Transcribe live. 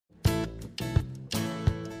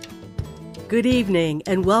Good evening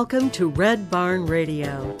and welcome to Red Barn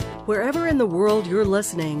Radio. Wherever in the world you're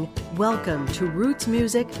listening, welcome to Roots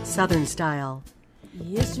Music Southern Style.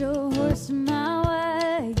 You hitched your horse to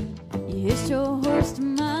my way. You hitched your horse to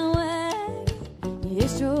my way. You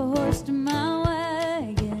hitched your horse to my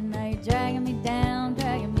way. And now you're dragging me down,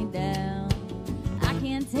 dragging me down. I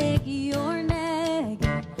can't take your neck,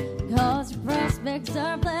 cause your prospects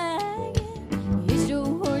are black. You hitched your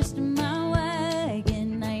horse to my way.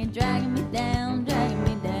 And now you're dragging me down, dragging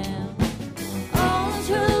me down. All the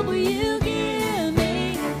trouble you give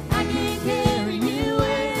me, I can't carry you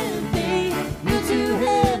with me. You're too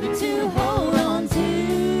heavy to hold on to.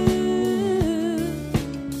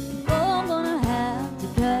 Oh, I'm gonna have to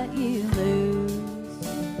cut you loose,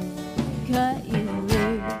 cut you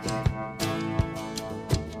loose.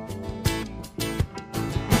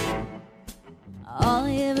 All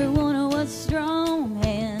I ever wanted was a strong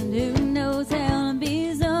hand who knows how to be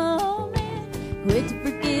his own man. Quick to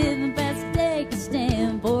forgive and fast to take a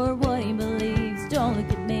stand for what he believes. Don't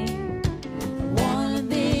look at me. I wanna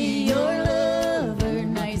be your lover,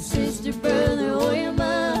 not your sister, brother, or your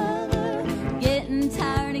mother. Getting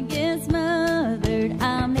tired and getting smothered.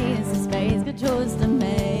 I need some space, got choice to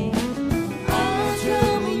make. All the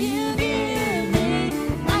trouble you give me,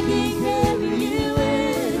 I can't carry you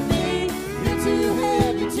with me. You're too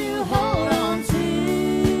heavy to hold on to.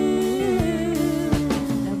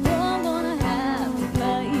 Now, boy, I'm gonna have to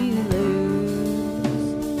cut you loose,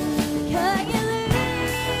 cut you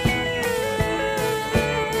loose, yeah.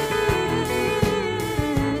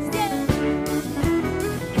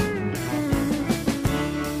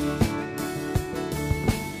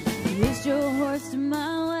 You hitched your horse to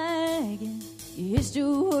my wagon. You hitched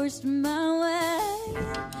your horse to my wagon.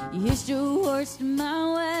 You hitched your horse to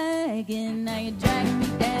my wagon. Now you're dragging me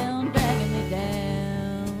down, dragging me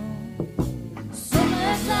down. So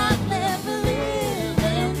much life left for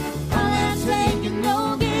living. All that taking,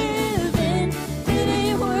 no giving. It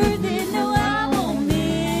ain't worth it, no, I won't miss.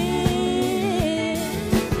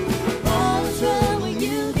 All the trouble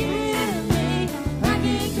you give me, I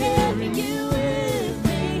can't carry you with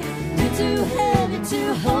me. You're too heavy to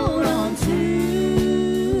hold on to.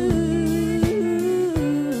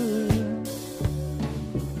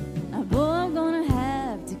 Now, boy, I'm gonna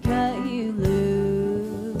have to cut you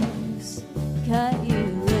loose, cut you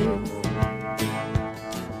loose.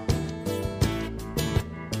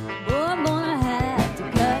 Boy, I'm gonna have to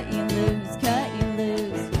cut you loose, cut you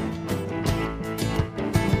loose.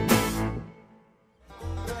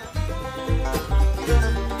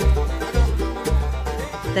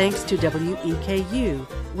 Thanks to WEKU,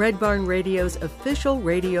 Red Barn Radio's official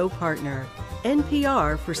radio partner,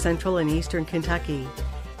 NPR for Central and Eastern Kentucky.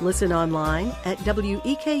 Listen online at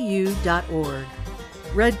weku.org.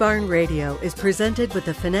 Red Barn Radio is presented with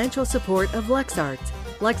the financial support of LexArts,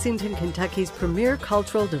 Lexington, Kentucky's premier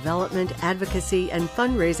cultural development, advocacy, and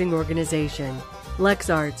fundraising organization.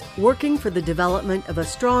 LexArts, working for the development of a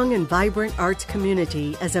strong and vibrant arts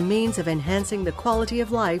community as a means of enhancing the quality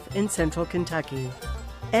of life in Central Kentucky.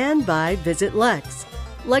 And by Visit Lex,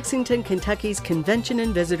 Lexington, Kentucky's Convention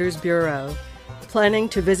and Visitors Bureau. Planning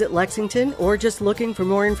to visit Lexington or just looking for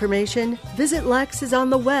more information? Visit Lex is on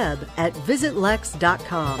the web at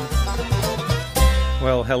visitlex.com.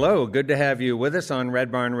 Well, hello. Good to have you with us on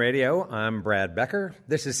Red Barn Radio. I'm Brad Becker.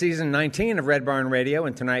 This is season 19 of Red Barn Radio,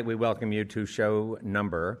 and tonight we welcome you to show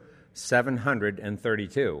number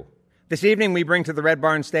 732. This evening we bring to the Red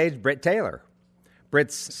Barn stage Brit Taylor.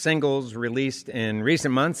 Brit's singles released in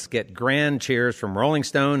recent months get grand cheers from Rolling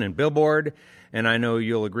Stone and Billboard, and I know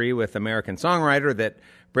you'll agree with American Songwriter that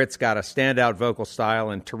Brit's got a standout vocal style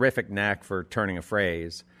and terrific knack for turning a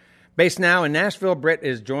phrase. Based now in Nashville, Brit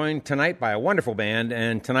is joined tonight by a wonderful band,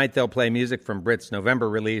 and tonight they'll play music from Brit's November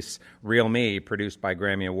release, Real Me, produced by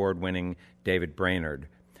Grammy Award-winning David Brainerd.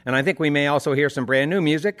 And I think we may also hear some brand new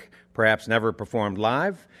music, perhaps never performed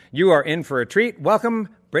live. You are in for a treat. Welcome,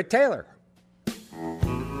 Brit Taylor.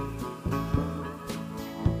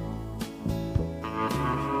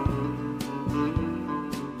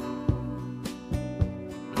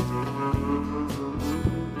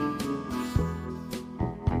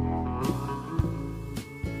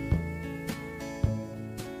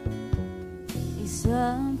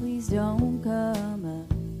 Son, please don't come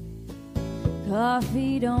up.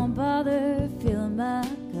 Coffee don't bother filling my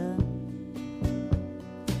cup.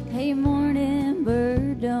 Hey, morning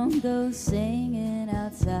bird, don't go singing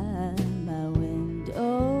outside my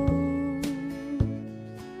window.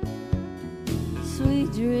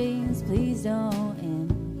 Sweet dreams, please don't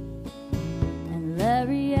end, and let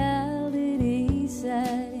reality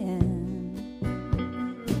set in.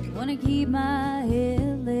 Wanna keep my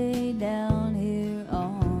head laid down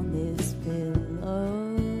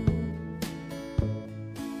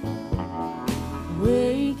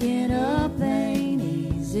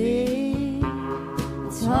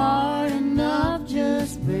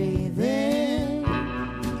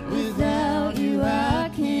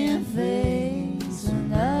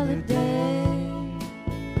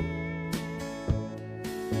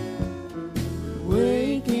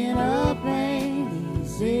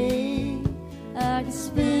I could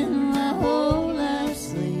spend my whole life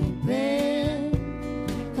sleeping,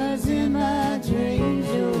 'cause in my dreams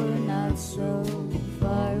you're not so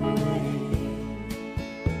far away.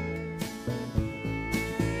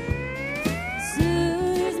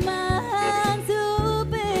 Soon as my eyes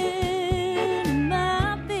open,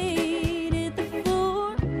 my feet hit the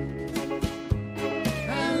floor,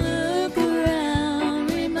 I look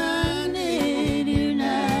around, reminded you're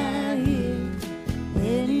not here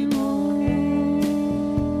anymore.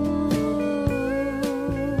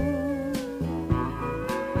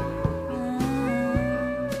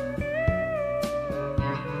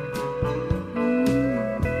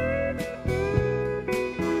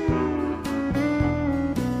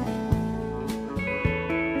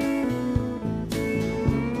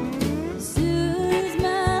 Soon as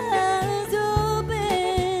my eyes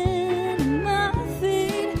open, my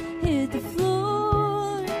feet hit the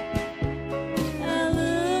floor, I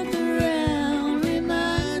look around,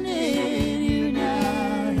 reminded you're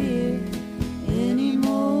not here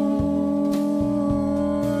anymore.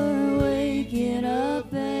 Waking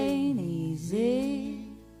up ain't easy,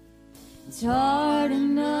 it's hard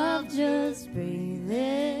enough just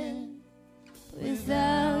breathing.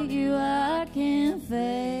 Without you I can't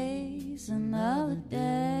face another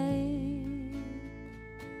day.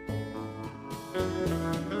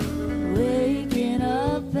 Waking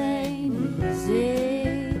up ain't easy,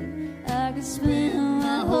 I could spend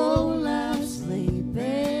my whole life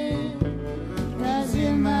sleeping, 'cause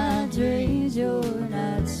in my dreams you're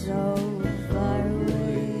not so far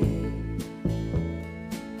away.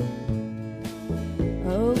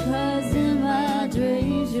 Oh, 'cause in my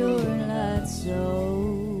dreams you're not so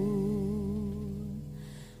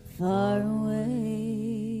far away.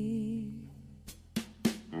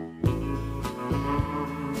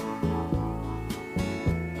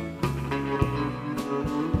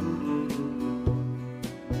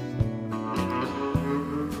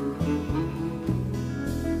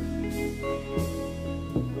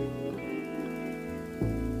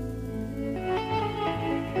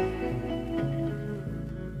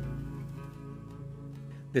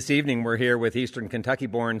 This evening, we're here with Eastern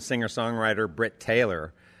Kentucky-born singer-songwriter Brit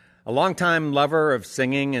Taylor. A longtime lover of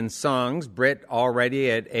singing and songs, Brit, already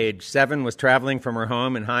at age 7, was traveling from her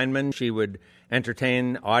home in Hindman. She would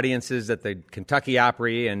entertain audiences at the Kentucky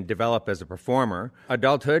Opry and develop as a performer.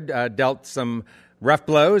 Adulthood dealt some rough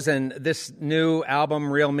blows, and this new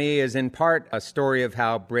album, Real Me, is in part a story of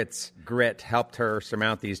how Brit's grit helped her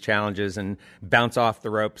surmount these challenges and bounce off the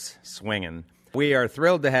ropes swinging. We are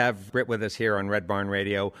thrilled to have Brit with us here on Red Barn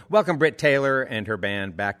Radio. Welcome Brit Taylor and her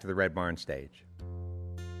band back to the Red Barn stage.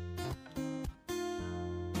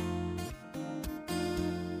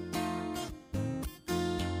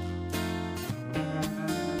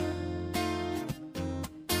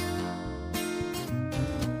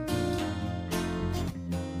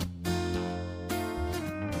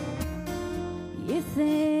 You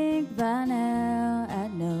think by now I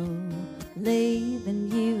know leaving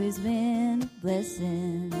you has been a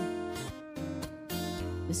blessing,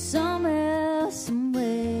 but somehow, some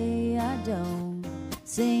way I don't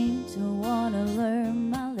seem to want to learn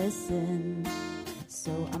my lesson.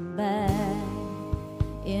 So I'm back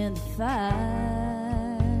in the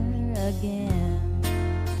fire again.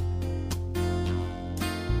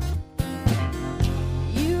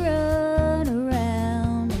 You run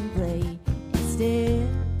around and play instead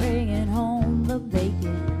of bringing home the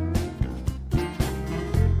bacon.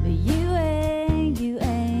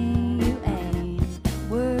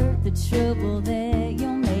 Trouble that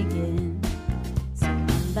you're making, so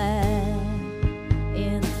I'm back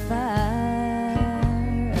in the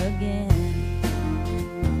fire again.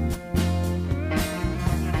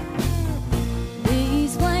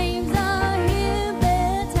 These flames are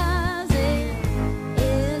hypnotizing,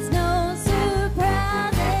 it's no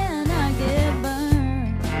surprise that I get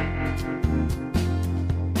burned.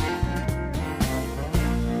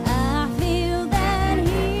 I feel that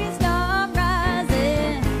heat start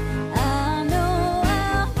rising, I know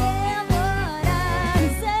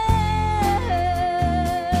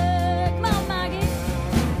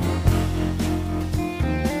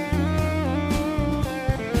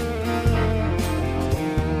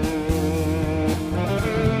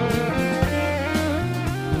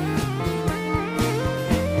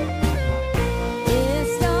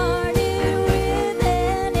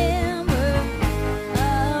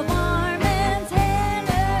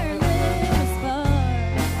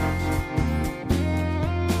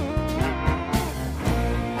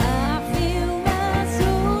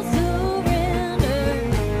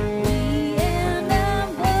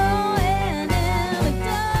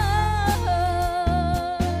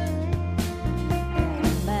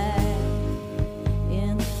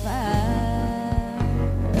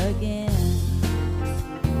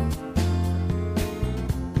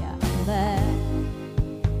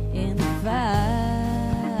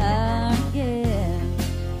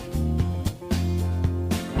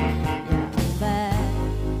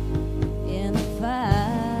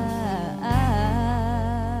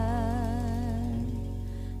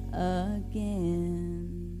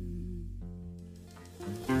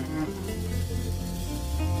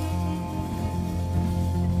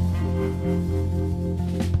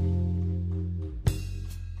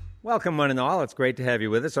Welcome, one and all. It's great to have you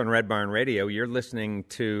with us on Red Barn Radio. You're listening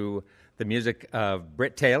to the music of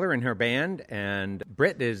Britt Taylor and her band, and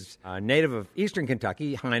Britt is a native of Eastern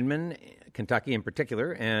Kentucky, Hindman, Kentucky in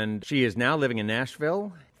particular, and she is now living in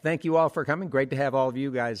Nashville. Thank you all for coming. Great to have all of you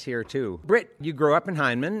guys here, too. Britt, you grew up in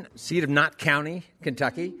Hindman, seat of Knott County,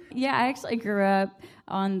 Kentucky. Yeah, I actually grew up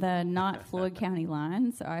on the Knott-Floyd County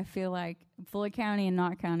line, so I feel like Floyd County and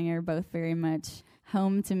Knott County are both very much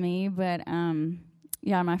home to me, but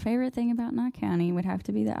yeah, my favorite thing about Knott County would have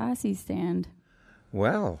to be the icy stand.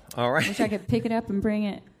 Well, all right. I wish I could pick it up and bring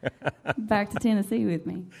it back to Tennessee with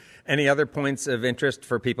me. Any other points of interest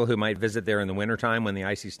for people who might visit there in the wintertime when the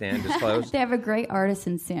icy stand is closed? They have a great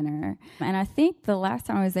artisan center. And I think the last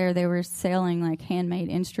time I was there, they were selling like handmade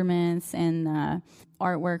instruments and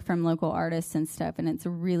artwork from local artists and stuff. And it's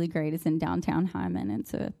really great. It's in downtown Hyman.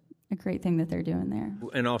 It's a great thing that they're doing there.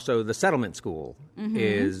 And also the settlement school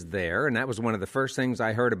is there. And that was one of the first things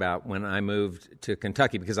I heard about when I moved to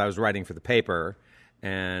Kentucky, because I was writing for the paper.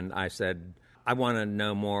 And I said, I want to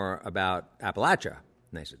know more about Appalachia.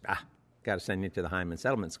 And they said, got to send you to the Hyman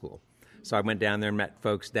Settlement School. So I went down there and met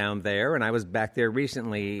folks down there. And I was back there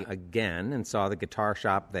recently again and saw the guitar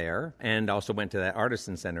shop there. And also went to that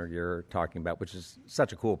artisan center you're talking about, which is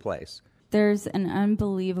such a cool place. There's an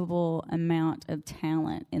unbelievable amount of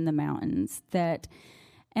talent in the mountains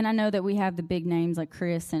and I know that we have the big names like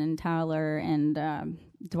Chris and Tyler and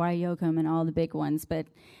Dwight Yoakam and all the big ones, but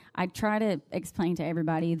I try to explain to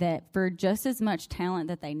everybody that for just as much talent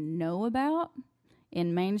that they know about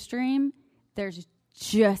in mainstream, there's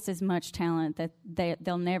just as much talent that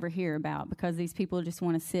they'll never hear about, because these people just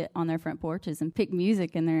want to sit on their front porches and pick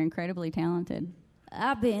music, and they're incredibly talented.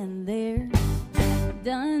 I've been there,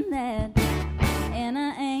 done that, and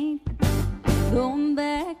I ain't going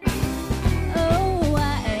back. Oh,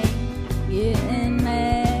 I ain't getting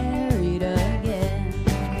married again.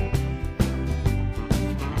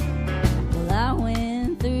 Well, I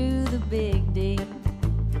went through the big deal.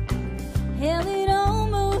 Hell, it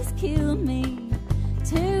almost killed me.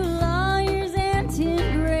 2 lawyers and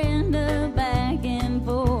 10 grand of back and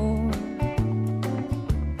forth.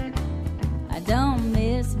 I don't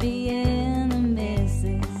miss being the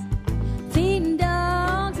missus, feeding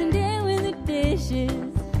dogs and doing the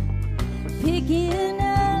dishes, picking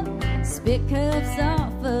up spit cups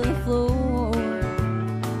off of the floor.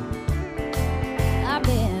 I've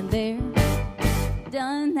been there,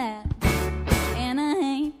 done that, and I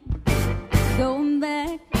ain't going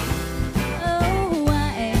back. Oh,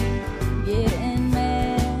 I ain't getting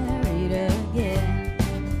married again.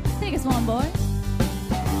 Take us one, boy.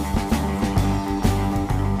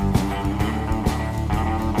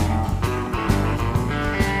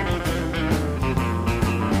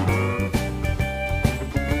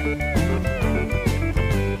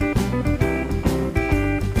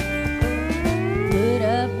 Put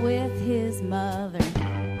up with his mother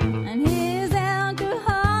and his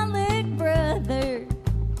alcoholic brother.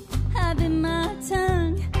 I bit my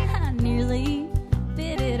tongue, I nearly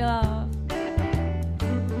bit it off.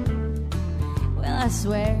 Well, I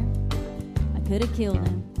swear I could have killed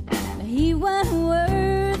him, but he wasn't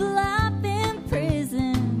worth life in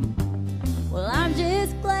prison. Well, I'm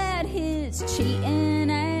just glad his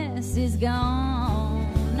cheating ass is gone.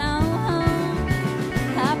 Oh,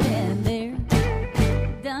 I've been there,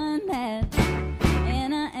 done that,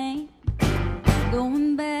 and I ain't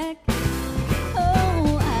going back.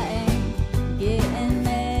 Oh, I ain't getting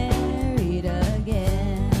married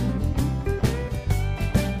again.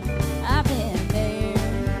 I've been there,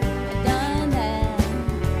 done that,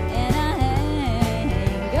 and I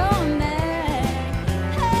ain't going back.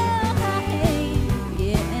 Oh, I ain't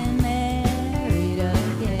getting married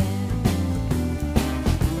again.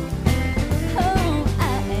 Oh,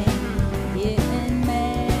 I ain't getting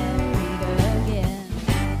married again.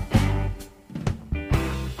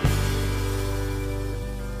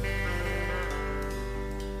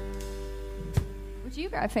 But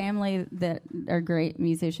you've got family that are great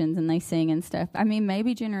musicians and they sing and stuff. I mean,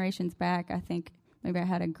 maybe generations back, I think maybe I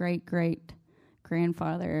had a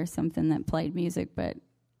great-great-grandfather or something that played music, but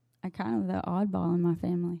I kind of the oddball in my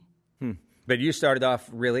family. But you started off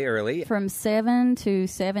really early. From 7 to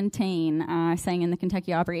 17, I sang in the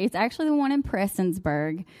Kentucky Opry. It's actually the one in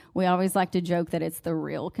Prestonsburg. We always like to joke that it's the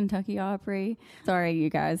real Kentucky Opry. Sorry, you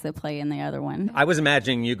guys that play in the other one. I was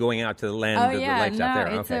imagining you going out to the land of the lakes out there.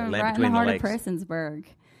 It's Land right in the between heart the of lakes. Prestonsburg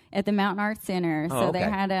at the Mountain Arts Center. Oh, So they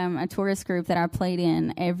had a tourist group that I played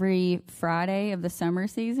in every Friday of the summer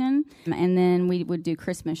season. And then we would do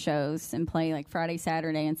Christmas shows and play like Friday,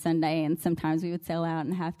 Saturday, and Sunday. And sometimes we would sell out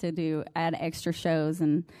and have to add extra shows.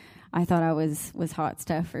 And I thought I was hot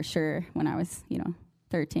stuff for sure when I was,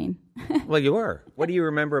 13. Well, you were. What do you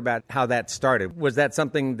remember about how that started? Was that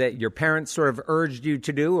something that your parents sort of urged you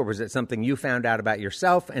to do, or was it something you found out about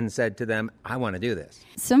yourself and said to them, I want to do this?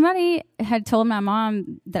 Somebody had told my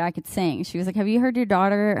mom that I could sing. She was like, have you heard your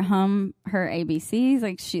daughter hum her ABCs?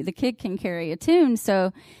 Like, the kid can carry a tune.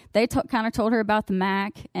 So they kind of told her about the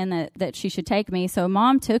MAC and that she should take me. So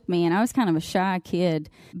Mom took me, and I was kind of a shy kid.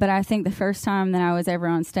 But I think the first time that I was ever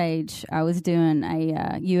on stage, I was doing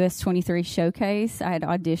a US 23 showcase. I had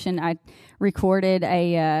auditioned. I recorded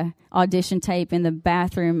a audition tape in the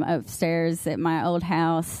bathroom upstairs at my old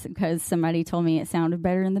house because somebody told me it sounded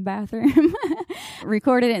better in the bathroom.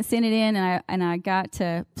 Recorded it and sent it in, and I got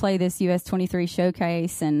to play this US 23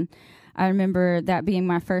 showcase, and I remember that being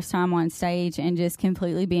my first time on stage and just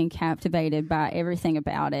completely being captivated by everything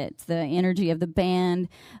about it. The energy of the band,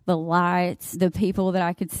 the lights, the people that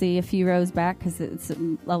I could see a few rows back because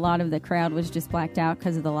a lot of the crowd was just blacked out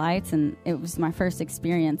because of the lights, and it was my first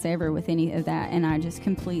experience ever with any of that, and I just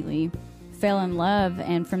completely fell in love,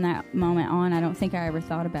 and from that moment on, I don't think I ever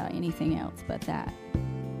thought about anything else but that.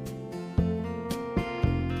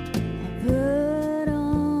 I put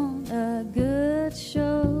on a good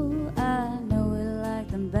show.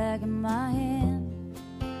 Back in my hand,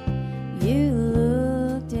 you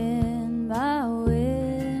looked in my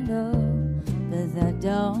window, but that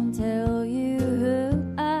don't tell you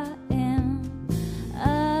who I am.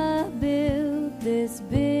 I built this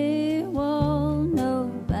big wall,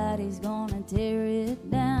 nobody's gonna tear it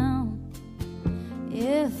down.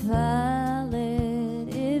 If I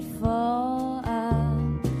let it fall,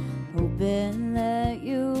 I'm hoping that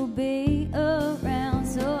you'll be around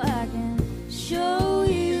so I can show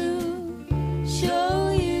you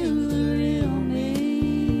the real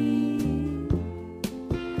me.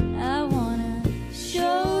 I wanna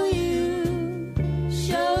show you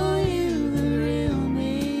the real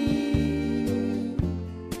me.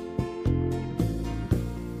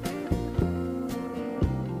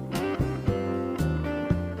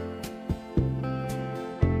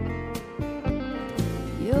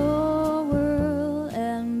 Your world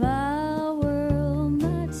and my world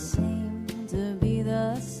might seem to be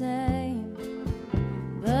the same,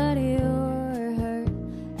 but your hurt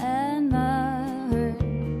and my hurt,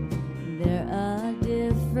 they're a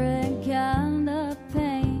different kind of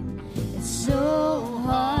pain. It's so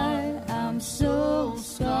hard, I'm so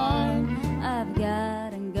scarred, I've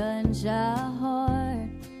got a gunshot heart.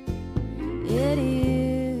 It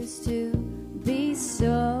used to be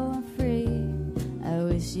so free, I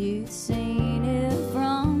wish you'd seen it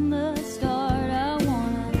from the start. I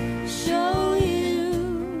wanna show you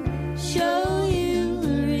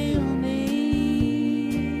the real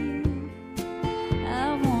me.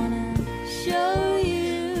 I wanna show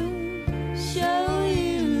you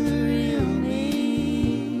the real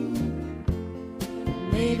me.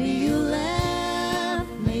 Maybe you laugh,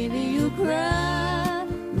 maybe you cry,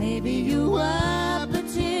 maybe you wipe a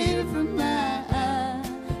tear from my eye.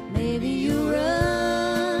 Maybe you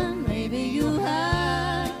run, maybe you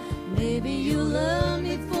hide, maybe you love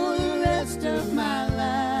me for the rest of my life.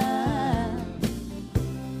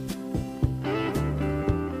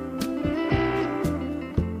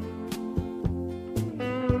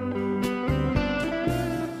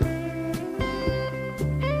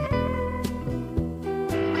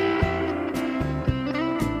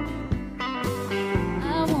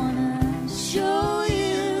 I wanna show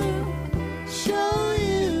you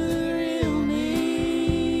the real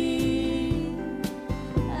me.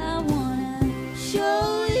 I wanna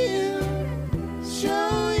show you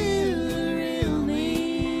the real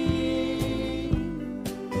me.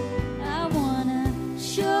 I wanna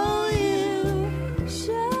show you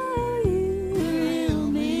the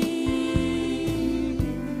real me.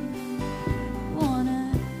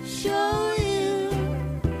 Wanna show you the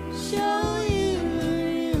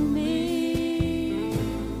real me.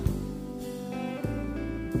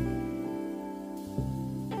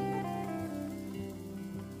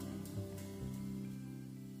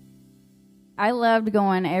 I loved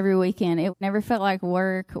going every weekend. It never felt like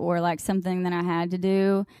work or like something that I had to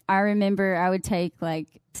do. I remember I would take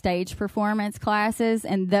like stage performance classes,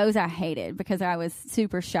 and those I hated because I was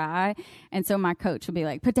super shy. And so my coach would be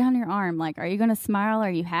like, put down your arm. Like, are you going to smile?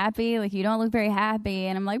 Are you happy? Like, you don't look very happy.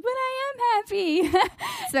 And I'm like, but I am happy.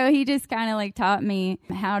 So he just kind of like taught me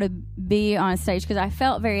how to be on stage because I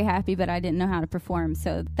felt very happy, but I didn't know how to perform.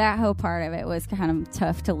 So that whole part of it was kind of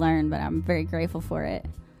tough to learn, but I'm very grateful for it.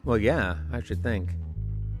 Well, yeah, I should think.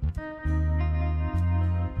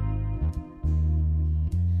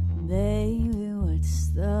 Baby, what's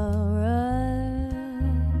the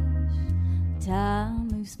rush? Time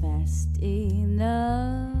moves fast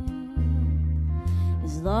enough.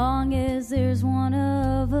 long as there's one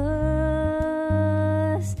of us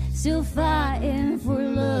still fighting for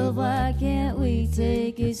love, why can't we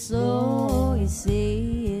take it slow? You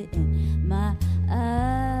see it in my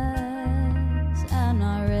eyes, I'm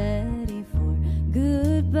not ready for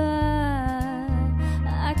goodbye.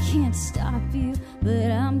 I can't stop you,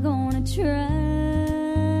 but I'm gonna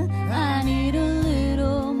try. I need a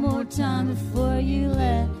little more time before you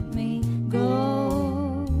let me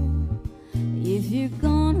go. If you're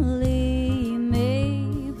gonna leave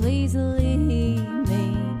me, please leave me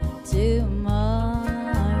tomorrow.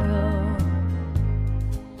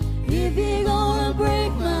 If you're gonna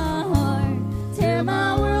break my heart, tear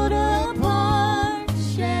my world apart,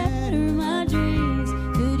 shatter my dreams,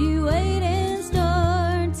 could you wait and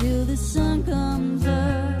start till the sun comes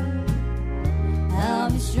up? I'll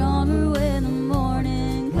be stronger when the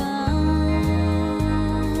morning comes.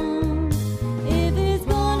 If it's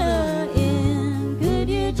gonna end, could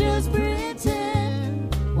you just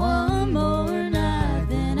pretend one more night,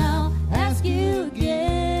 then I'll ask you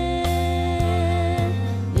again.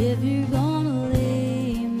 If you're gonna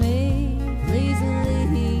leave me, please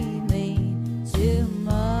leave me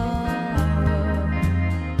tomorrow.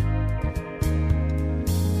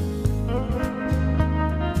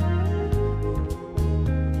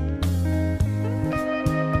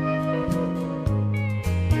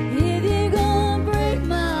 If you're gonna break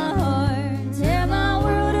my heart, tear my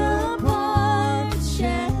world apart,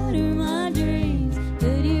 shatter my dreams,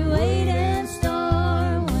 could you wait and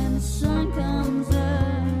start when the sun comes up?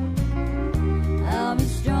 I'll be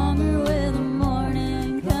stronger when the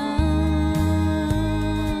morning comes.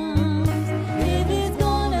 If it's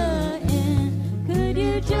gonna end, could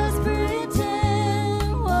you just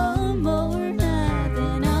pretend one more night,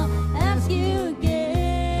 then I'll ask you again.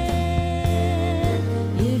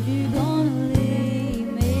 If you're gonna leave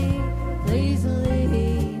me, please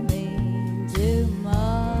leave me tomorrow.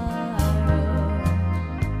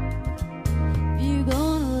 If you're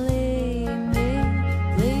gonna leave me,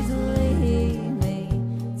 please leave me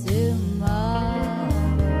tomorrow.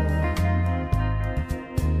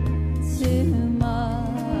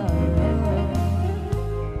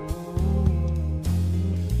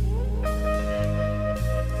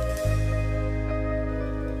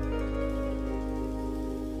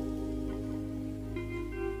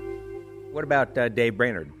 What about Dave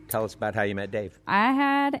Brainerd? Tell us about how you met Dave. I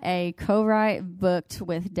had a co-write booked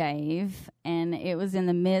with Dave, and it was in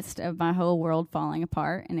the midst of my whole world falling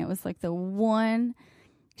apart, and it was like the one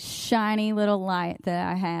shiny little light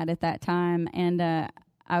that I had at that time, and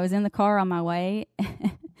I was in the car on my way,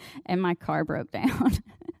 and my car broke down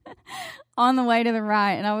on the way to the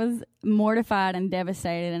write, and I was mortified and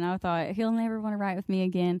devastated, and I thought, he'll never want to write with me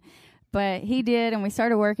again, but he did, and we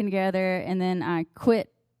started working together, and then I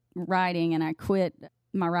quit writing, and I quit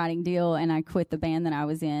my writing deal, and I quit the band that I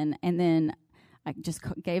was in, and then I just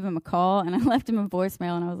gave him a call, and I left him a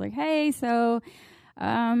voicemail, and I was like, hey, so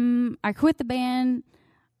I quit the band,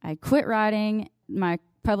 I quit writing my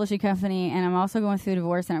publishing company, and I'm also going through a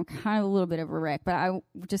divorce, and I'm kind of a little bit of a wreck, but I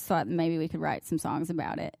just thought maybe we could write some songs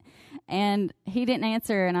about it. And he didn't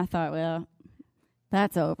answer, and I thought, well,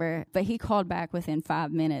 that's over. But he called back within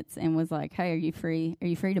 5 minutes and was like, hey, are you free? Are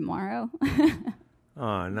you free tomorrow?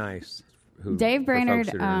 Oh, nice. Dave Brainerd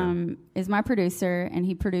is my producer, and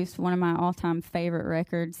he produced one of my all-time favorite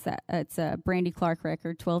records. It's a Brandy Clark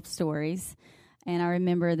record, 12 Stories. And I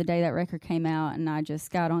remember the day that record came out, and I just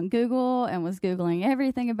got on Google and was Googling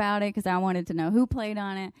everything about it because I wanted to know who played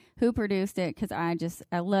on it, who produced it, because I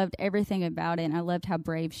loved everything about it, and I loved how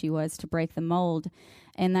brave she was to break the mold.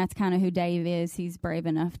 And that's kind of who Dave is. He's brave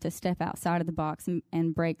enough to step outside of the box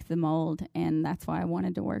and break the mold, and that's why I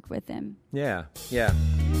wanted to work with him. Yeah, yeah.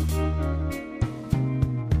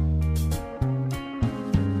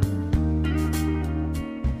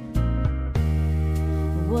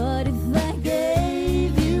 What if I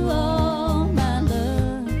gave you all my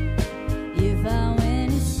love? If I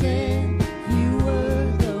went and said you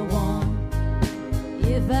were the one?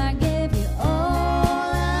 If I gave you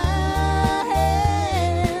all I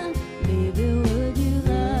had, baby, would you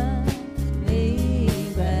love me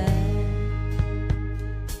back?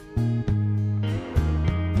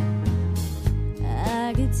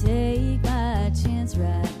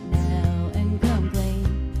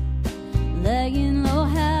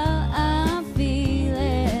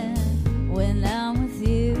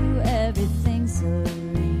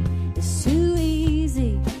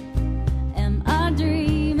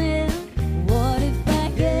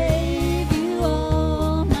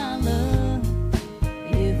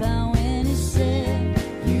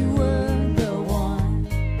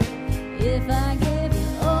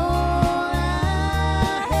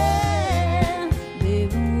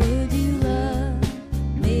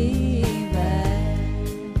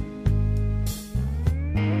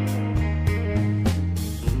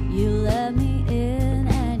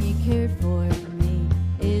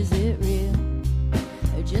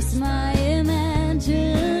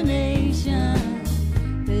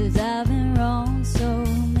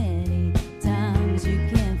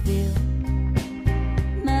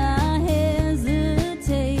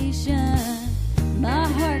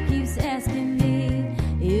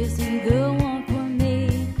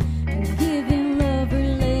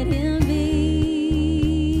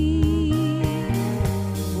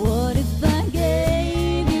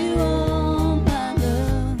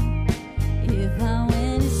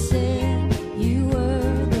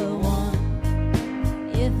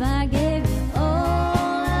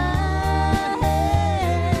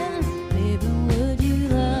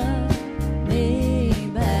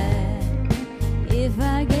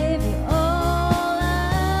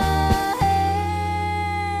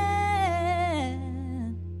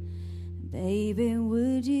 Baby,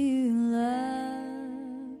 would you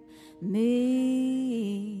love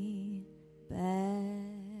me back?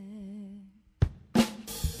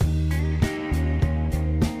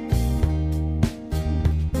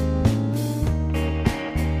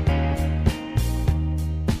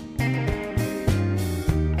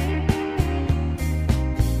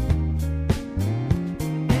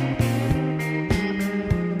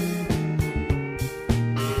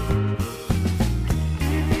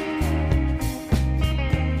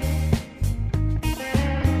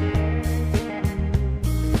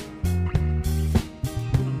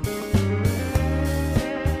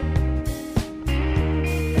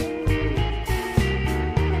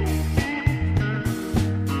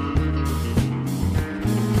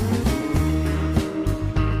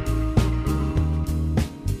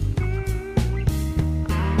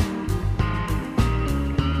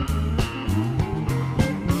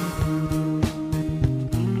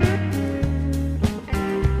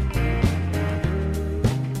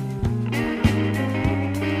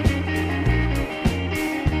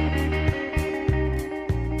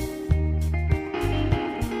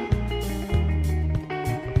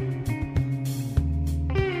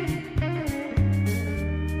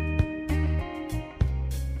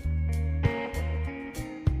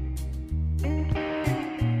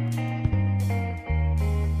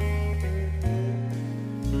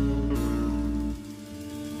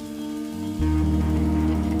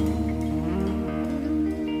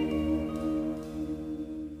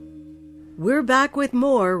 We're back with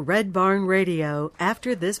more Red Barn Radio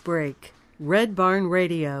after this break. Red Barn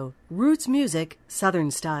Radio, roots music,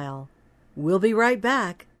 Southern style. We'll be right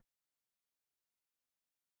back.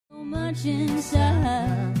 So much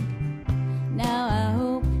inside. Now I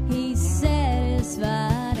hope he's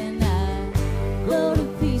satisfied, and I go to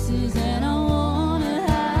pieces and I wanna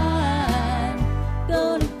hide.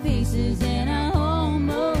 Go to pieces and I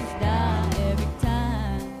almost die every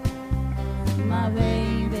time my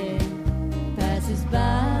baby passes by.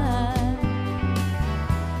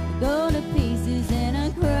 Go to pieces and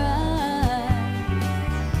I cry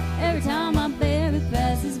every time my baby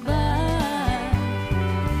passes by.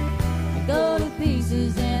 Go to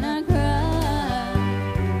pieces and I cry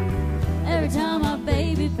every time my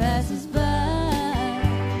baby passes by.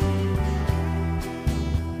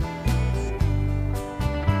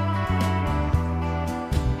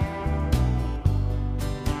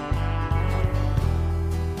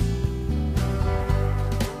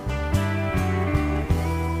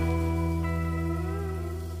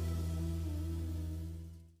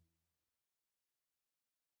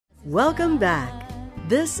 Welcome back.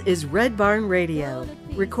 This is Red Barn Radio,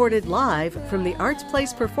 recorded live from the Arts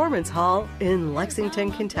Place Performance Hall in Lexington,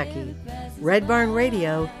 Kentucky. Red Barn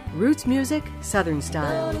Radio, roots music, Southern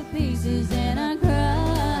style. Go to pieces and I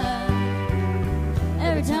cry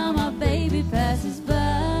every time my baby passes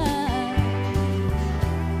by.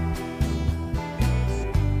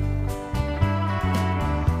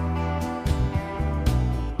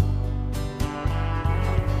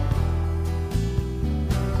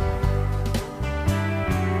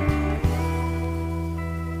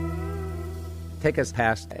 Take us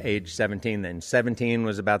past age 17 then. 17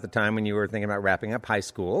 was about the time when you were thinking about wrapping up high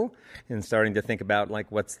school and starting to think about,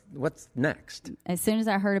 like, what's next? As soon as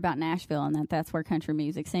I heard about Nashville and that's where country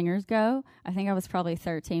music singers go, I think I was probably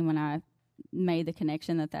 13 when I made the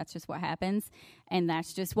connection that that's just what happens. And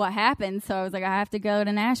that's just what happened. So I was like, I have to go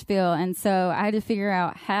to Nashville. And so I had to figure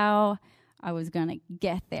out how I was going to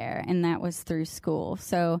get there, and that was through school.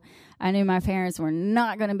 So I knew my parents were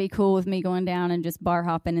not going to be cool with me going down and just bar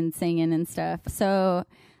hopping and singing and stuff. So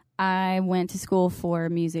I went to school for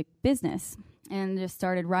music business and just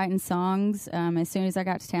started writing songs. As soon as I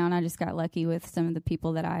got to town, I just got lucky with some of the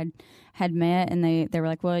people that I had met, and they were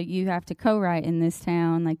like, well, you have to co-write in this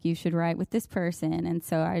town. Like, you should write with this person. And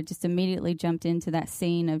so I just immediately jumped into that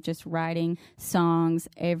scene of just writing songs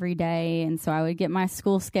every day. And so I would get my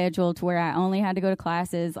school schedule to where I only had to go to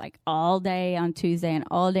classes like all day on Tuesday and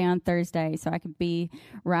all day on Thursday, so I could be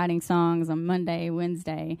writing songs on Monday,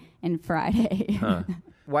 Wednesday, and Friday. Huh.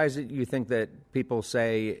 Why is it you think that people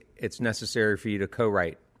say it's necessary for you to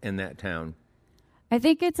co-write in that town? I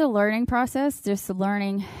think it's a learning process, just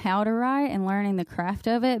learning how to write and learning the craft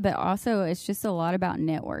of it, but also it's just a lot about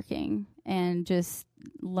networking and just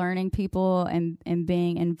learning people and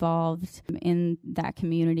being involved in that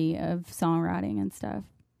community of songwriting and stuff.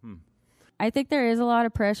 I think there is a lot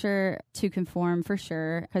of pressure to conform for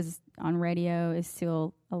sure, because on radio is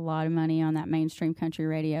still a lot of money on that mainstream country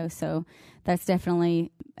radio. So that's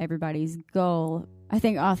definitely everybody's goal. I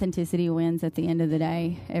think authenticity wins at the end of the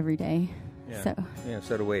day, every day. Yeah. So Yeah,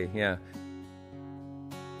 so do we, yeah.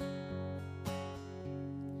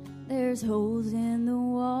 There's holes in the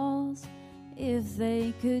walls. If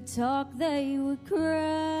they could talk, they would cry.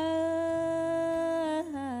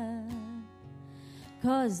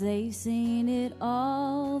 'Cause they've seen it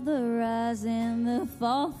all, the rise and the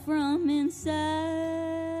fall from inside.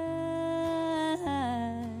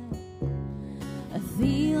 A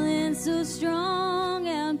feeling so strong,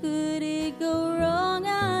 how could it go wrong?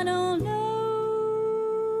 I don't know.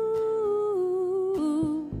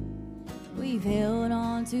 We've held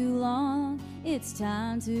on too long. It's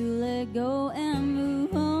time to let go and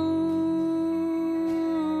move on.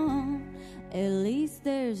 At least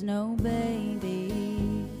there's no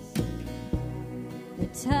babies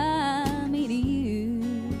that tie me to you.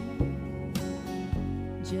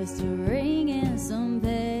 Just a ring and some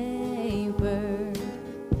paper,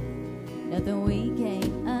 nothing we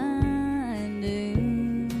can't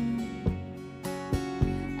undo.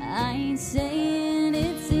 I ain't saying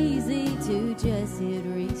it's easy to just hit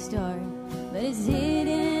restart, but is it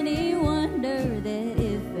any wonder that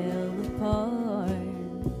it fell apart?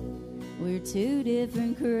 We're two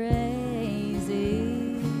different crazies.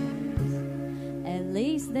 At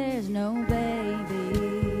least there's no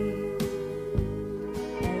baby.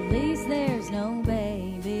 At least there's no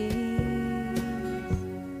babies.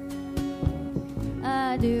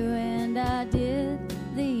 I do and I did.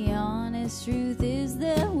 The honest truth is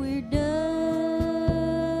that we're done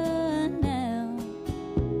now.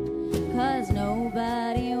 'Cause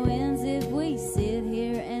nobody wins if we sit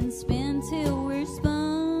here and spin till we're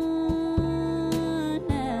spun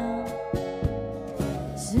now.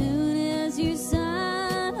 Soon as you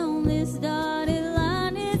sign on this dotted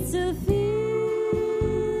line, it's official.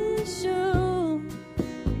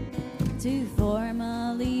 To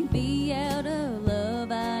formally be out of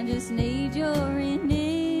love, I just need your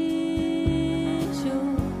initial.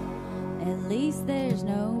 At least there's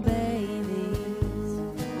no babies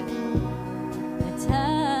that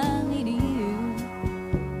tie me to you.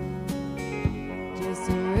 Just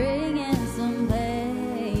a ring and some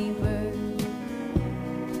paper,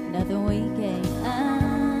 nothing we can't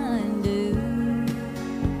undo.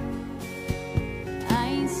 I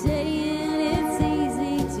ain't saying it's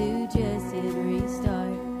easy to just hit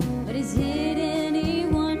restart, but is it any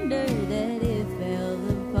wonder that it fell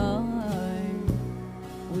apart?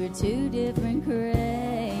 We're two different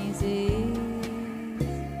crazies.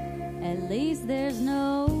 At least there's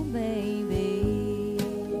no babies.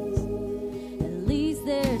 At least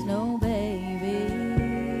there's no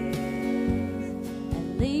babies.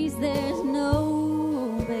 At least there's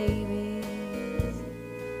no babies.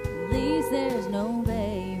 At least there's no babies.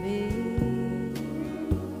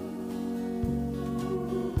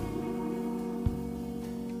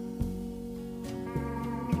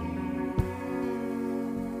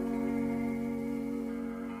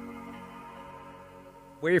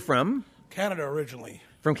 Where are you from? Canada originally.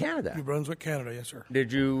 From Canada. New Brunswick, Canada, yes, sir.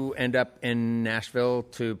 Did you end up in Nashville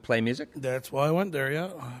to play music? That's why I went there,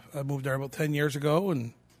 yeah. I moved there about 10 years ago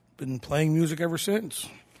and been playing music ever since.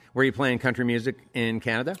 Were you playing country music in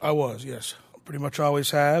Canada? I was, yes. Pretty much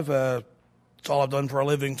always have. It's all I've done for a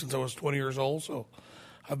living since I was 20 years old, so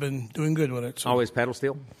I've been doing good with it. So. Always pedal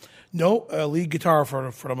steel? No, lead guitar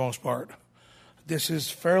for the most part. This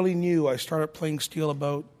is fairly new. I started playing steel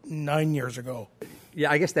about 9 years ago. Yeah,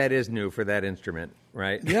 I guess that is new for that instrument,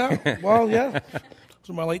 right? Yeah, well, yeah. It was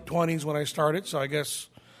in my late 20s when I started, so I guess.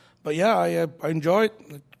 But yeah, I enjoy it.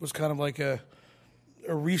 It was kind of like a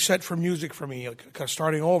reset for music for me, like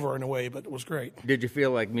starting over in a way, but it was great. Did you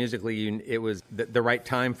feel like musically it was the right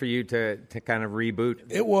time for you to kind of reboot?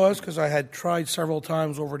 It was, because I had tried several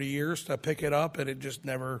times over the years to pick it up, and it just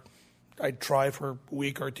never. I'd try for a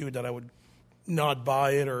week or two, then I would not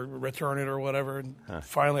buy it or return it or whatever, and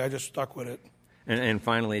finally I just stuck with it. And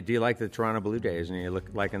finally, do you like the Toronto Blue Jays? And you look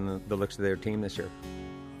liking the looks of their team this year?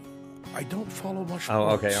 I don't follow much sports. Oh,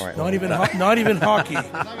 okay, all right. Not even hockey. Not even hockey.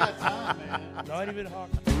 Not even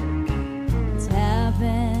hockey. It's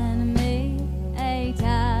happened to me a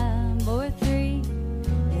time or three.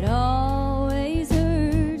 It always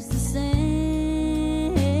hurts the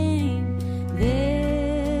same.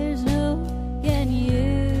 There's no getting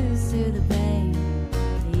used to the pain.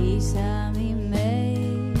 Each time he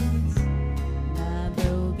makes my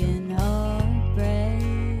broken heart break.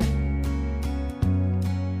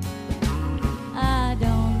 I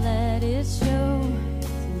don't let it show.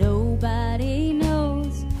 Nobody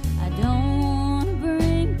knows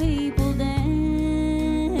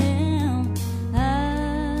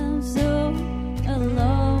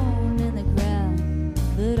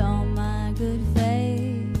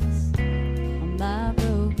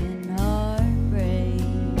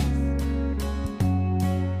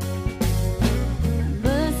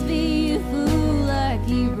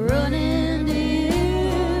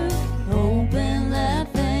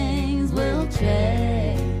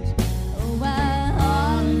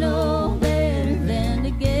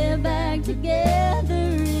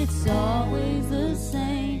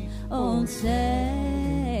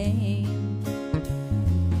insane.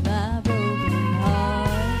 My broken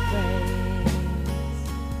heart breaks.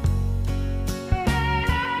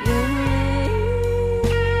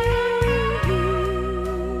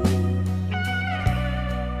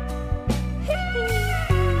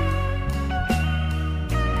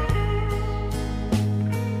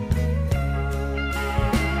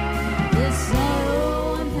 This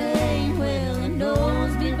sorrow and pain will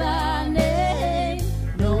indulge me by name.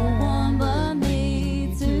 No one but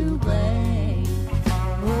me to blame.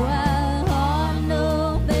 Oh, I hardly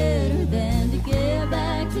know better than to get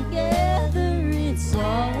back together. It's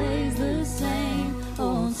always the same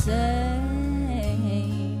old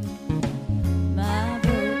same. My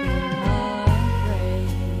broken heart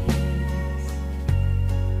breaks.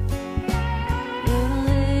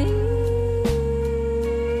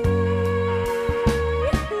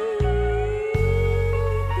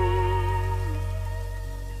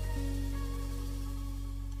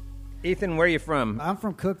 Ethan, where are you from? I'm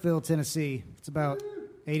from Cookeville, Tennessee. It's about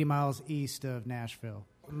 80 miles east of Nashville.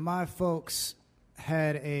 My folks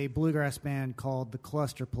had a bluegrass band called the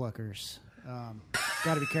Cluster Pluckers.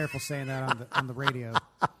 Got to be careful saying that on the radio.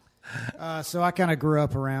 So I kind of grew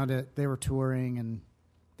up around it. They were touring, and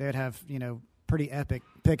they'd have, pretty epic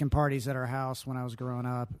picking parties at our house when I was growing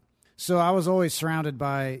up. So I was always surrounded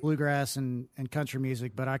by bluegrass and country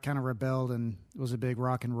music, but I kind of rebelled and was a big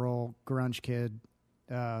rock and roll grunge kid.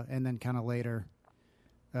 And then kind of later,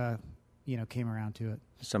 came around to it.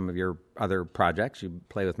 Some of your other projects, you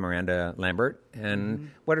play with Miranda Lambert.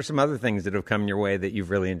 And what are some other things that have come your way that you've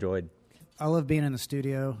really enjoyed? I love being in the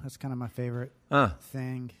studio. That's kind of my favorite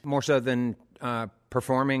thing. More so than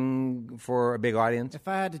performing for a big audience? If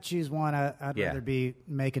I had to choose one, I'd rather be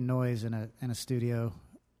making noise in a studio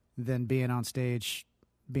than being on stage,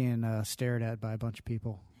 being stared at by a bunch of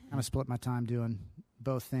people. Kind of split my time doing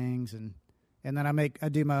both things, and then I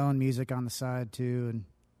do my own music on the side too, and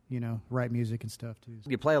write music and stuff too.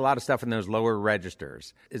 You play a lot of stuff in those lower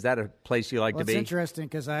registers. Is that a place you like to be? It's interesting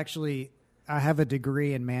because I have a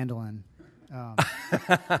degree in mandolin.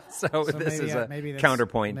 So this is a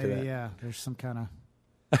counterpoint to that. Yeah, there's some kind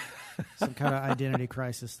of identity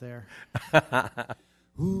crisis there.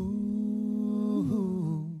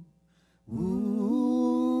 Ooh, ooh, ooh,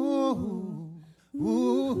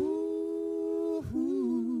 ooh.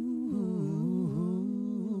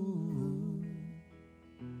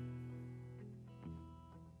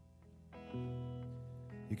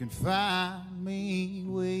 You can find me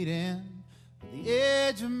waiting at the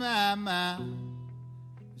edge of my mind,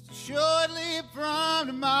 just a short leap from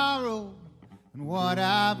tomorrow and what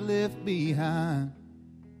I've left behind.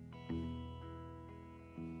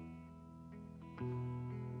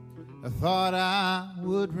 I thought I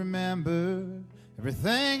would remember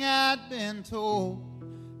everything I'd been told,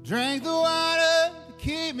 drank the water to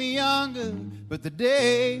keep me younger, but the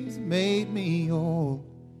days made me old.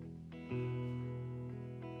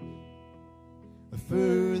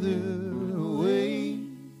 Further away,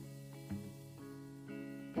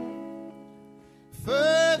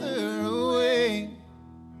 further away.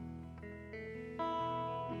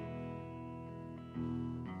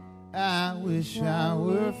 I wish I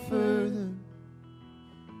were further,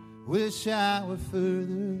 wish I were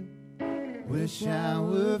further, wish I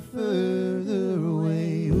were further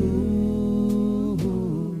away. Ooh,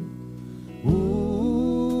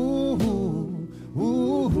 ooh, ooh, ooh.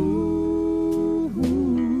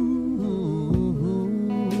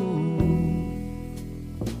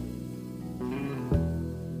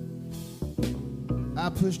 I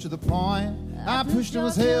pushed to the point, I pushed and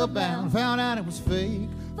was hell-bound, found out it was fake,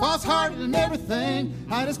 false-hearted and everything.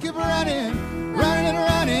 I just kept running, running and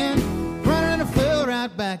running, running, and I fell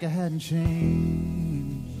right back. I hadn't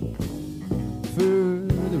changed.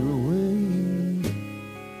 Further away,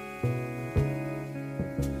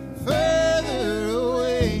 further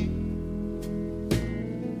away.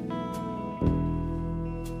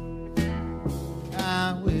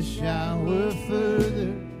 I wish I were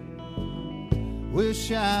further,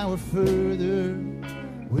 wish I were further,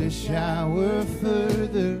 wish I were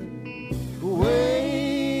further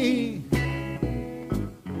away.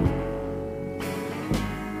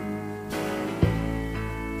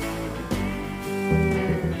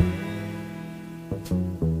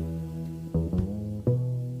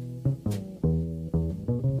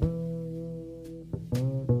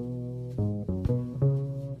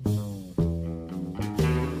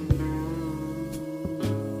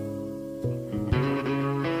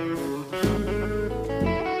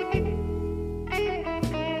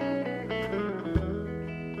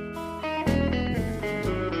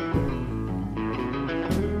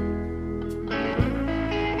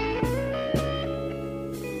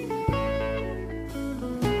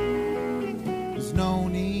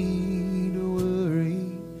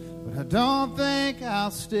 I'll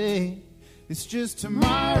stay. It's just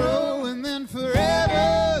tomorrow and then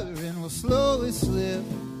forever, and we'll slowly slip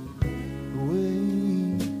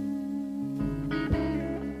away.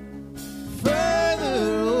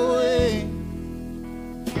 Further away.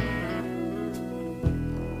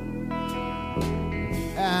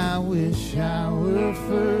 I wish I were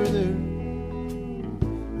further.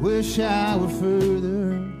 Wish I were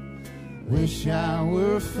further. Wish I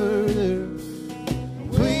were further.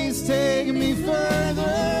 Please take me further.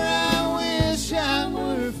 I wish I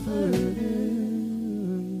were further.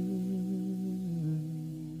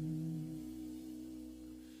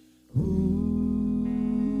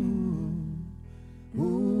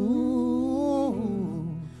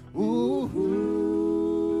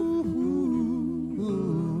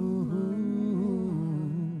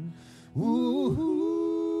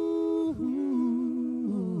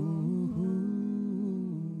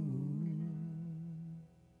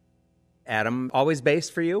 Adam, always bass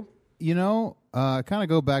for you? You know, I kind of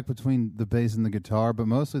go back between the bass and the guitar, but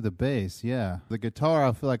mostly the bass, yeah. The guitar,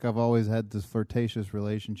 I feel like I've always had this flirtatious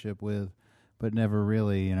relationship with, but never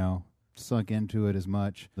really, you know, sunk into it as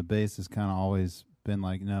much. The bass has kind of always been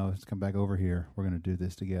like, no, let's come back over here. We're going to do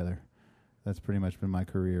this together. That's pretty much been my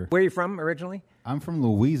career. Where are you from originally? I'm from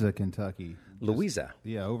Louisa, Kentucky. Louisa?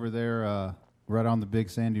 Yeah, over there, right on the Big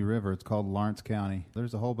Sandy River. It's called Lawrence County.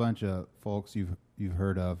 There's a whole bunch of folks you've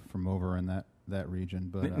heard of from over in that region.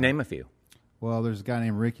 But Name a few. Well, there's a guy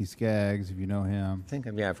named Ricky Skaggs, if you know him.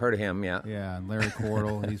 I've heard of him, yeah. Yeah, and Larry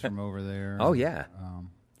Cordell, he's from over there. Oh, yeah.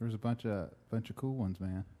 There's a bunch of cool ones,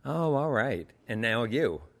 man. Oh, all right. And now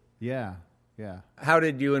you. Yeah. How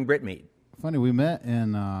did you and Britt meet? Funny, we met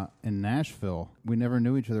in Nashville. We never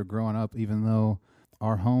knew each other growing up, even though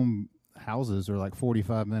our home houses are like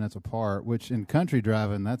 45 minutes apart, which in country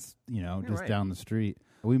driving, that's, just down the street.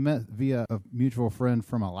 We met via a mutual friend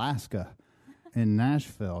from Alaska in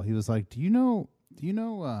Nashville. He was like, do you know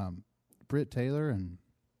Britt Taylor? And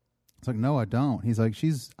it's like, no, I don't. He's like,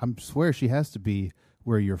 I swear she has to be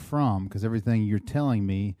where you're from, because everything you're telling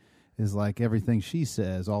me is like everything she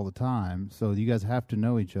says all the time. So you guys have to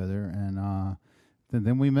know each other. And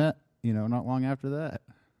then we met, not long after that.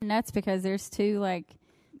 And that's because there's two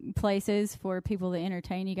places for people to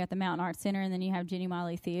entertain. You got the Mountain Arts Center, and then you have Jenny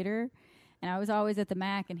Wiley Theater. And I was always at the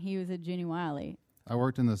MAC, and he was at Jenny Wiley. I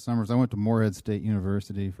worked in the summers. I went to Morehead State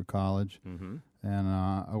University for college, and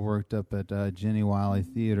I worked up at Jenny Wiley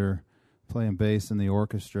Theater playing bass in the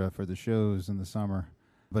orchestra for the shows in the summer.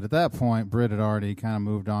 But at that point, Britt had already kind of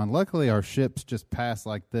moved on. Luckily, our ships just passed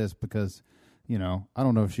like this because, I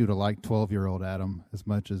don't know if she would have liked 12-year-old Adam as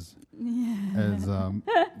much as the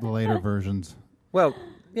later versions. Well,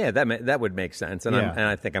 yeah, that would make sense, and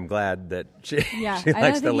I think I'm glad that she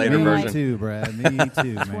likes the later me version. Me too, Brad. Me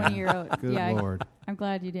too, man. 20-year-old. Good Lord. I'm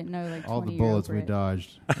glad you didn't know all the bullets we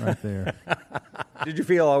dodged right there. Did you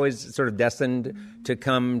feel always sort of destined to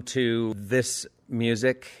come to this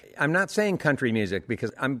music? I'm not saying country music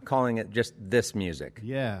because I'm calling it just this music.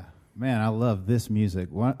 Yeah. Man, I love this music.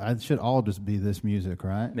 I should all just be this music,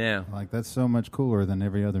 right? Yeah. That's so much cooler than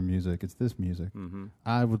every other music. It's this music. Mm-hmm.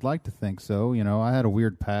 I would like to think so. I had a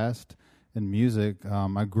weird past in music.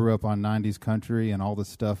 I grew up on 90s country and all this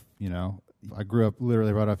stuff, I grew up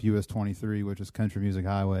literally right off US 23, which is Country Music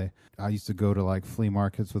Highway. I used to go to flea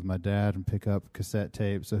markets with my dad and pick up cassette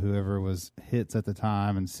tapes of whoever was hits at the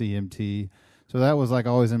time and CMT. So that was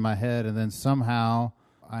always in my head. And then somehow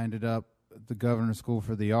I ended up at the Governor's School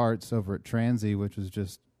for the Arts over at Transy, which was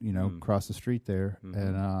just, across the street there,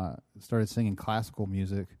 and started singing classical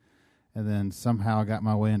music. And then somehow I got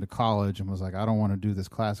my way into college and was like, I don't want to do this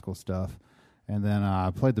classical stuff. And then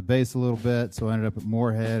I played the bass a little bit, so I ended up at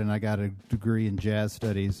Morehead, and I got a degree in jazz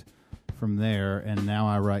studies from there, and now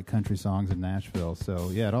I write country songs in Nashville.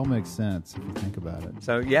 So, yeah, it all makes sense if you think about it.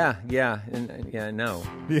 So, yeah, no.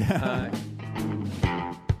 Yeah.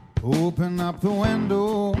 Open up the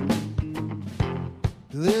window,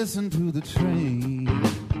 listen to the train.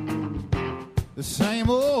 The same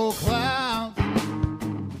old clouds,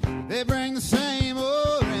 they bring the same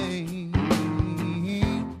old rain.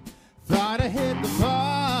 Thought I hit the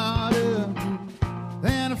bottom,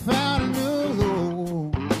 then I found a new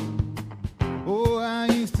low. Oh, I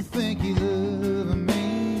used to think you loved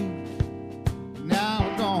me, now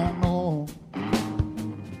I don't know.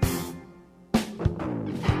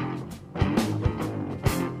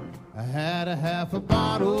 I had a half a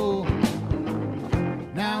bottle,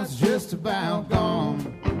 now it's just about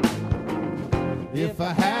gone. If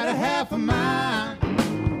I had a half a mind,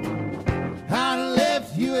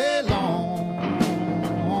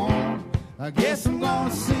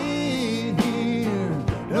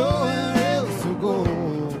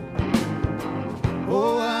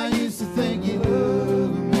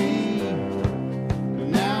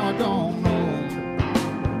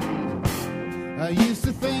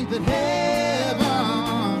 that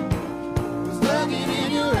heaven was looking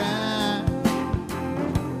in your eyes.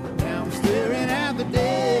 Now I'm staring at the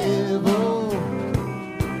devil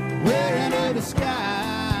wearing a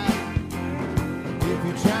disguise. If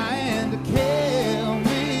you're trying to kill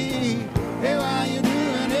me, hey, why you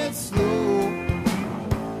doing it slow?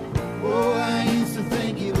 Oh, I used to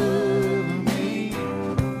think you loved me,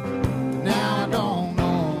 now I don't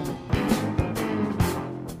know.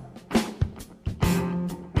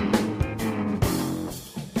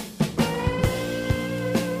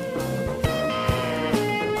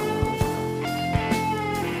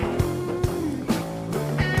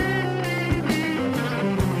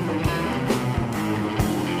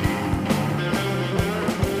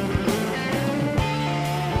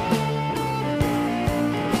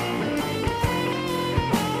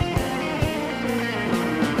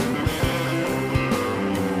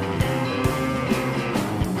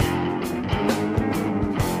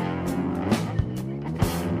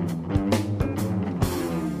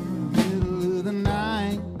 Middle of the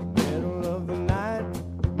night, Middle of the night,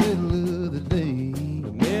 middle of the day.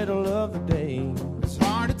 the middle of the day. It's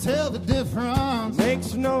hard to tell the difference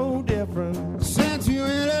Makes no difference. since you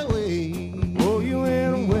went away. Oh, you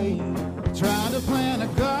went away. Tried to plant a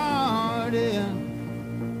garden,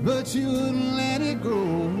 but you wouldn't let it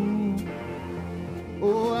grow.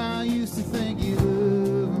 Oh, I used to think you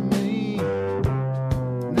loved me,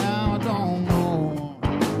 now I don't know.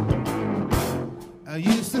 I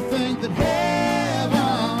used to think that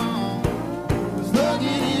heaven was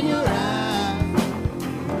looking in your eyes.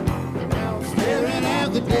 Now I'm staring at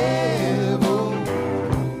the devil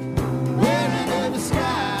wearing a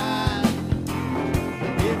disguise.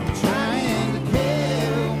 If you're trying to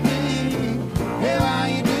kill me, hey, why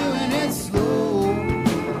you doing it slow?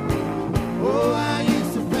 Oh, I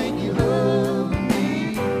used to think you loved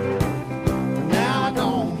me, now I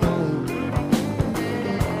don't know.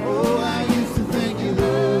 Oh, I used to think you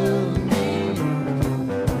loved me,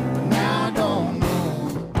 now I don't know.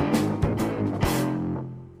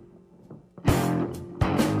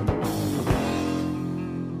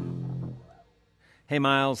 Hey,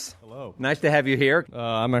 Miles. Hello. Nice to have you here.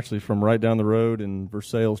 I'm actually from right down the road in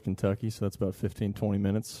Versailles, Kentucky, so that's about 15, 20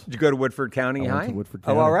 minutes. Did you go to Woodford County I High? went to Woodford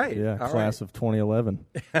County. Oh, all right. Yeah, All class of 2011.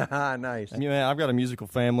 right. Nice. And, I've got a musical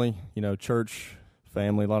family, church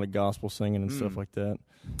family, a lot of gospel singing and stuff like that.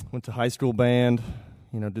 Went to high school band,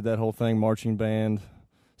 did that whole thing, marching band,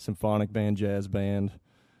 symphonic band, jazz band.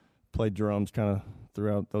 Played drums kind of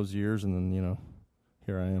throughout those years, and then,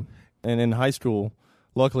 here I am. And in high school,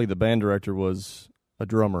 luckily the band director was a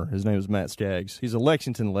drummer. His name was Matt Skaggs. He's a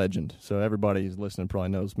Lexington legend, so everybody who's listening probably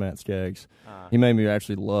knows Matt Skaggs. He made me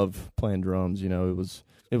actually love playing drums.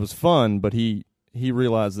 It was fun, but he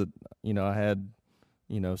realized that I had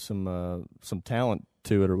some talent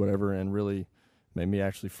to it or whatever, and really made me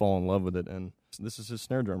actually fall in love with it. And this is his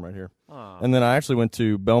snare drum right here. And then I actually went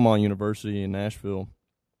to Belmont University in Nashville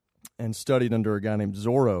and studied under a guy named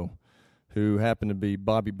Zorro, who happened to be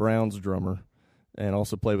Bobby Brown's drummer, and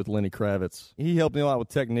also played with Lenny Kravitz. He helped me a lot with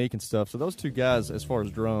technique and stuff. So those two guys, as far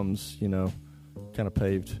as drums, kind of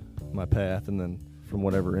paved my path. And then from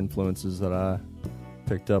whatever influences that I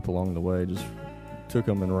picked up along the way, just took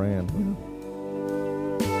them and ran.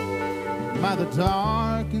 By the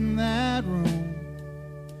dark in that room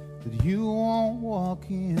that you won't walk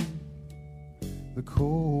in, the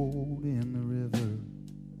cold in the river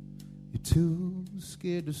you're too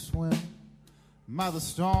scared to swim. By the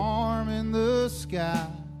storm in the sky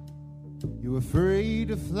you're afraid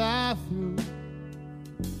to fly through,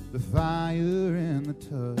 the fire and the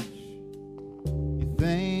touch you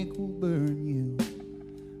think will burn you.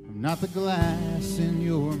 I'm not the glass in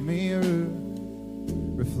your mirror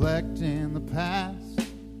reflecting the past.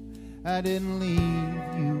 I didn't leave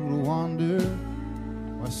you to wonder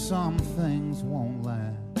why some things won't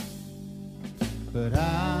last. But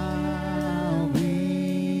I'll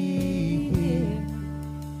be here.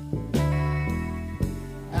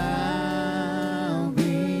 I'll be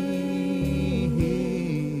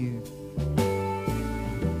here.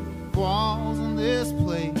 Walls in this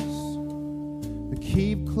place that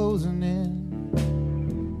keep closing in.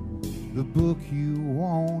 The book you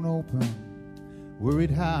won't open,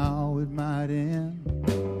 worried how it might end.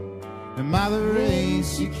 And by the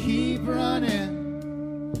race you keep running,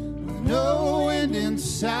 with no end in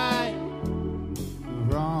sight,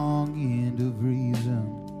 the wrong end of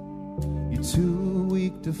reason, you're too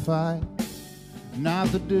weak to fight. Not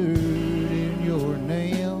the dirt in your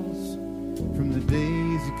nails from the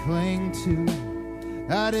days you cling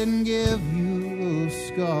to. I didn't give you those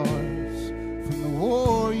scars from the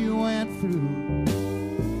war you went through.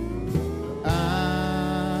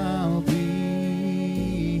 I'll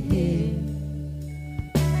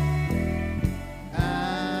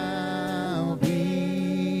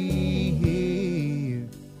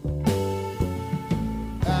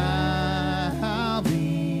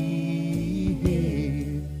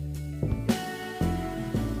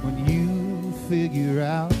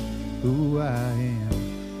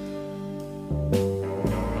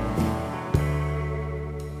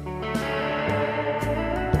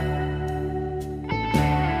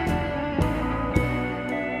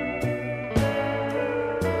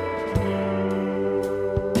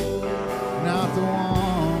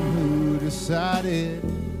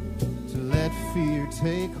scared to let fear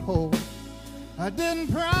take hold. I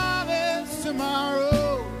didn't promise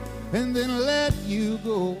tomorrow and then let you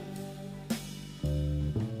go.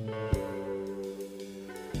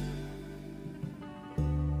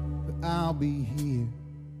 But I'll be here.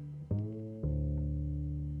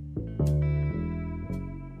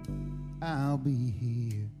 I'll be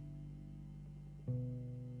here.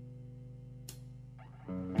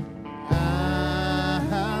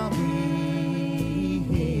 I'll be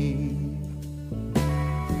here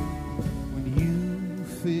when you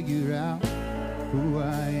figure out who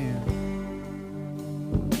I am.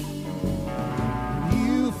 When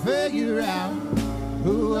you figure out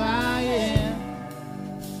who I am.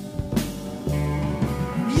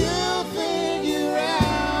 You figure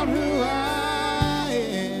out who I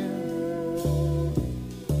am.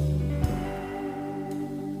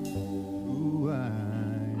 Who I am.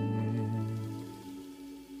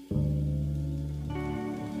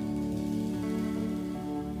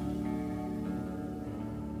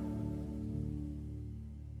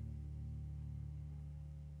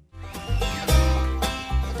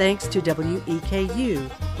 Thanks to WEKU,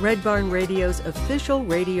 Red Barn Radio's official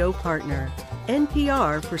radio partner,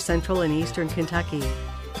 NPR for Central and Eastern Kentucky.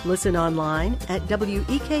 Listen online at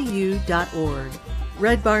weku.org.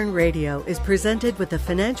 Red Barn Radio is presented with the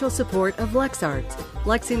financial support of LexArts,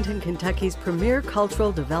 Lexington, Kentucky's premier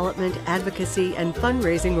cultural development, advocacy, and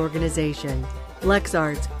fundraising organization.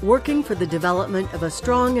 LexArts, working for the development of a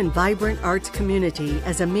strong and vibrant arts community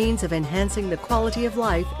as a means of enhancing the quality of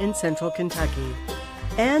life in Central Kentucky.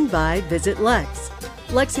 And by Visit Lex,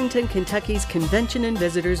 Lexington, Kentucky's Convention and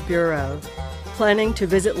Visitors Bureau. Planning to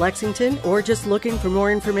visit Lexington or just looking for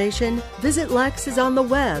more information? Visit Lex is on the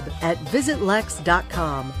web at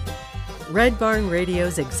visitlex.com. Red Barn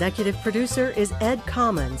Radio's executive producer is Ed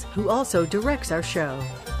Commons, who also directs our show.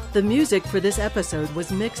 The music for this episode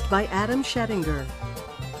was mixed by Adam Schettinger.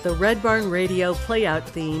 The Red Barn Radio playout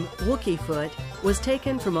theme, Wookie Foot, was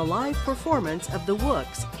taken from a live performance of the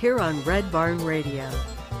Wooks here on Red Barn Radio.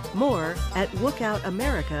 More at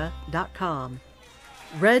WookoutAmerica.com.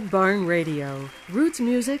 Red Barn Radio, roots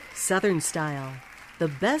music, Southern style. The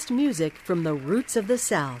best music from the roots of the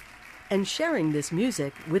South, and sharing this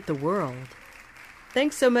music with the world.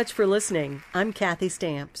 Thanks so much for listening. I'm Kathy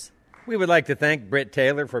Stamps. We would like to thank Britt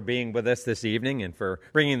Taylor for being with us this evening and for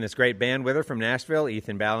bringing this great band with her from Nashville.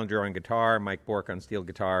 Ethan Ballinger on guitar, Mike Bork on steel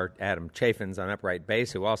guitar, Adam Chaffins on upright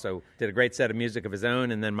bass, who also did a great set of music of his own,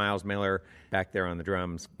 and then Miles Miller back there on the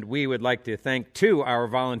drums. We would like to thank, too, our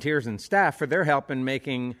volunteers and staff for their help in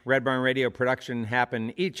making Red Barn Radio production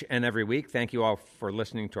happen each and every week. Thank you all for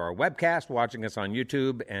listening to our webcast, watching us on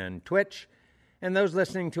YouTube and Twitch, and those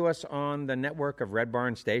listening to us on the network of Red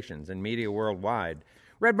Barn stations and media worldwide.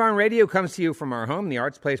 Red Barn Radio comes to you from our home, the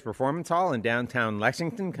Arts Place Performance Hall in downtown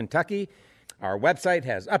Lexington, Kentucky. Our website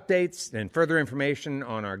has updates and further information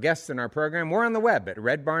on our guests and our program. We're on the web at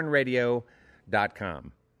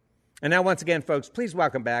redbarnradio.com. And now, once again, folks, please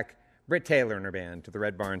welcome back Britt Taylor and her band to the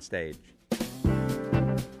Red Barn stage.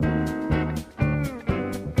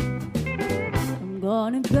 I'm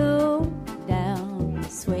gonna go down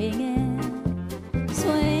swinging,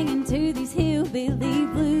 swinging to these hillbilly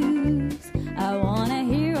blues. I wanna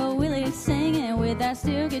hear a Willie singing with that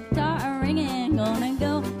steel guitar ringing. Gonna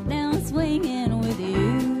go down swinging with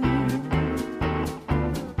you.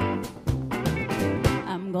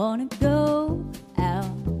 I'm gonna go out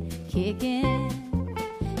kicking,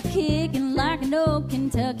 kicking like an old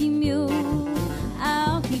Kentucky mule.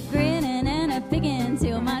 I'll keep grinning and a picking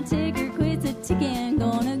till my ticker quits a ticking.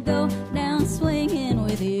 Gonna go down swinging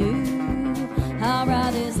with you. I'll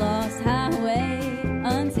ride this lost highway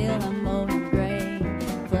until I'm old and gray,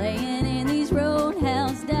 playing in these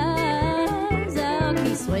roadhouse dives. I'll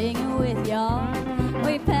keep swinging with y'all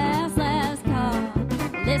way past last call.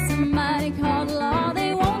 Let somebody call the law,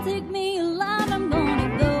 they won't take me alive. I'm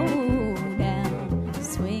gonna go down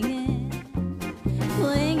swinging,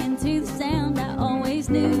 clinging to the sound I always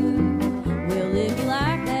knew. We'll live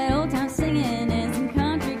like that old time singing and some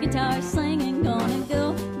country guitar slinging. Gonna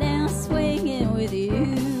go down swinging with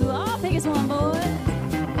you. I'll pick us one, boy.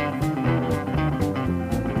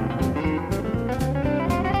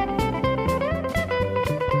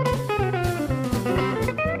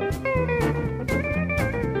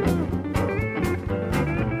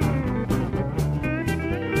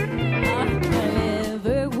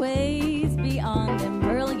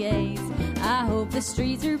 The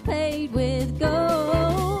streets are paved with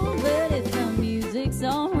gold, but if the music's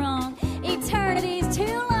all wrong, eternity's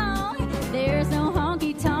too long. There's no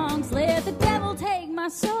honky tonks, let the devil take my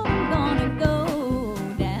soul. I'm gonna go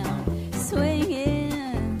down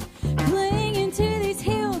swinging, clinging to the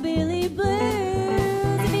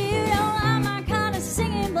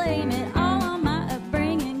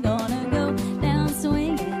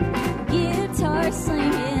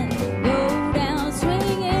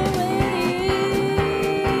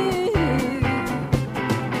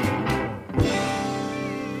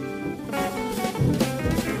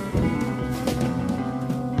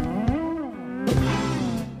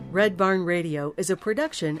Red Barn Radio is a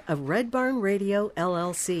production of Red Barn Radio,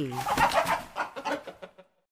 LLC.